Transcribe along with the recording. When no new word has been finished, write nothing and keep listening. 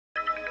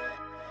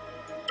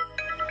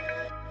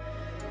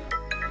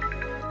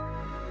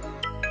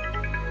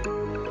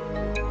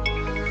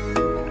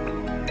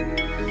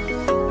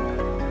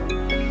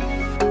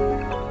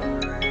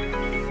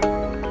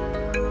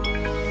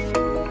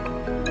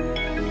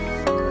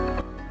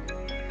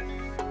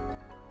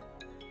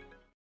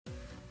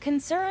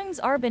Concerns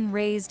are been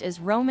raised as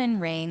Roman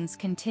Reigns'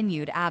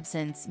 continued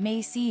absence may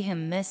see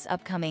him miss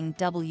upcoming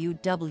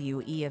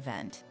WWE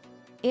event.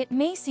 It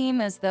may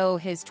seem as though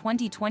his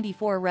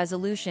 2024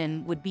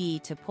 resolution would be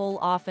to pull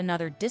off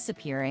another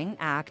disappearing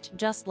act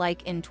just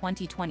like in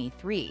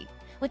 2023,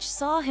 which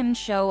saw him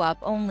show up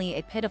only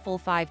a pitiful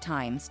 5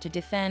 times to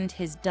defend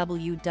his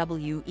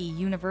WWE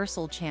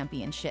Universal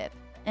Championship,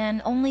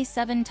 and only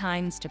 7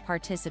 times to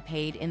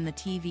participate in the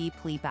TV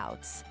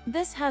bleepouts.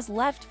 This has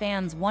left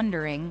fans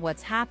wondering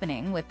what's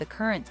happening with the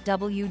current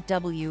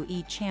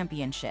WWE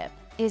Championship.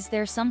 Is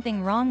there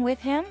something wrong with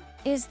him?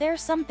 Is there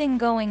something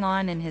going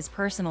on in his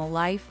personal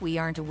life we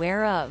aren't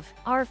aware of?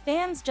 Are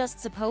fans just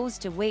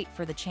supposed to wait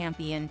for the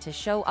champion to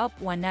show up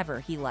whenever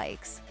he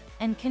likes,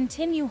 and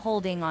continue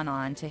holding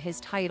on to his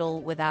title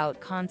without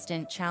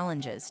constant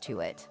challenges to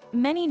it?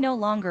 Many no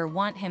longer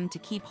want him to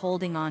keep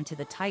holding on to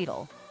the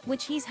title,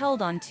 which he's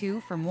held on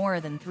to for more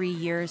than 3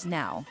 years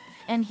now,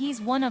 and he's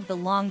one of the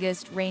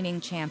longest reigning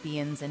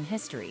champions in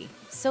history.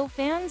 So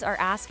fans are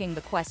asking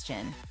the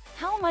question,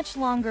 how much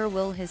longer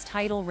will his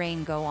title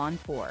reign go on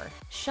for?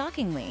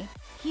 Shockingly,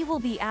 he will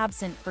be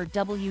absent for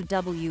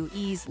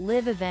WWE's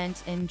Live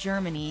Event in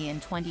Germany in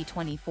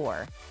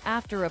 2024,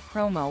 after a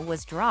promo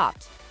was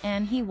dropped,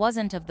 and he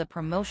wasn't of the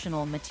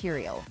promotional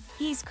material.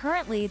 He's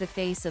currently the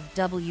face of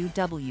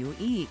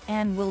WWE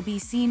and will be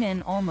seen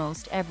in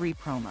almost every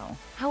promo.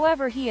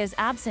 However, he is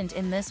absent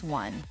in this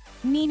one,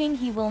 meaning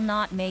he will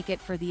not make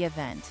it for the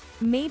event.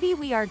 Maybe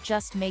we are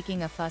just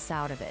making a fuss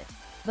out of it,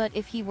 but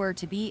if he were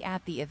to be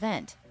at the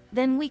event,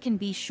 then we can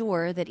be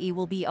sure that he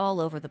will be all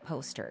over the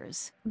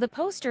posters. The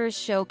posters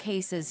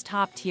showcases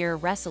top-tier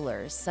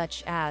wrestlers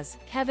such as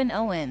Kevin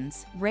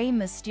Owens, Rey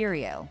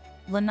Mysterio,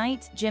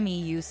 Knight, Jimmy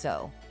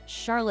Uso,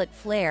 Charlotte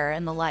Flair,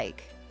 and the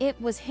like. It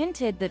was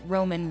hinted that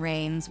Roman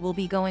Reigns will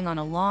be going on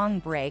a long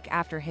break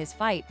after his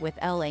fight with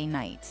LA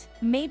Knight.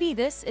 Maybe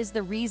this is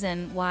the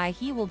reason why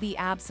he will be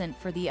absent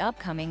for the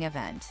upcoming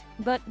event.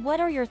 But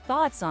what are your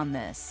thoughts on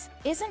this?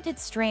 Isn't it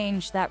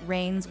strange that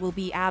Reigns will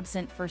be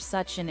absent for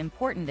such an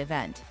important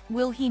event?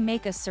 Will he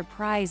make a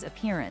surprise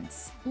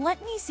appearance?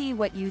 Let me see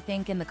what you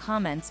think in the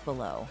comments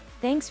below.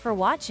 Thanks for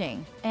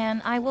watching,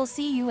 and I will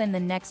see you in the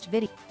next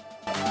video.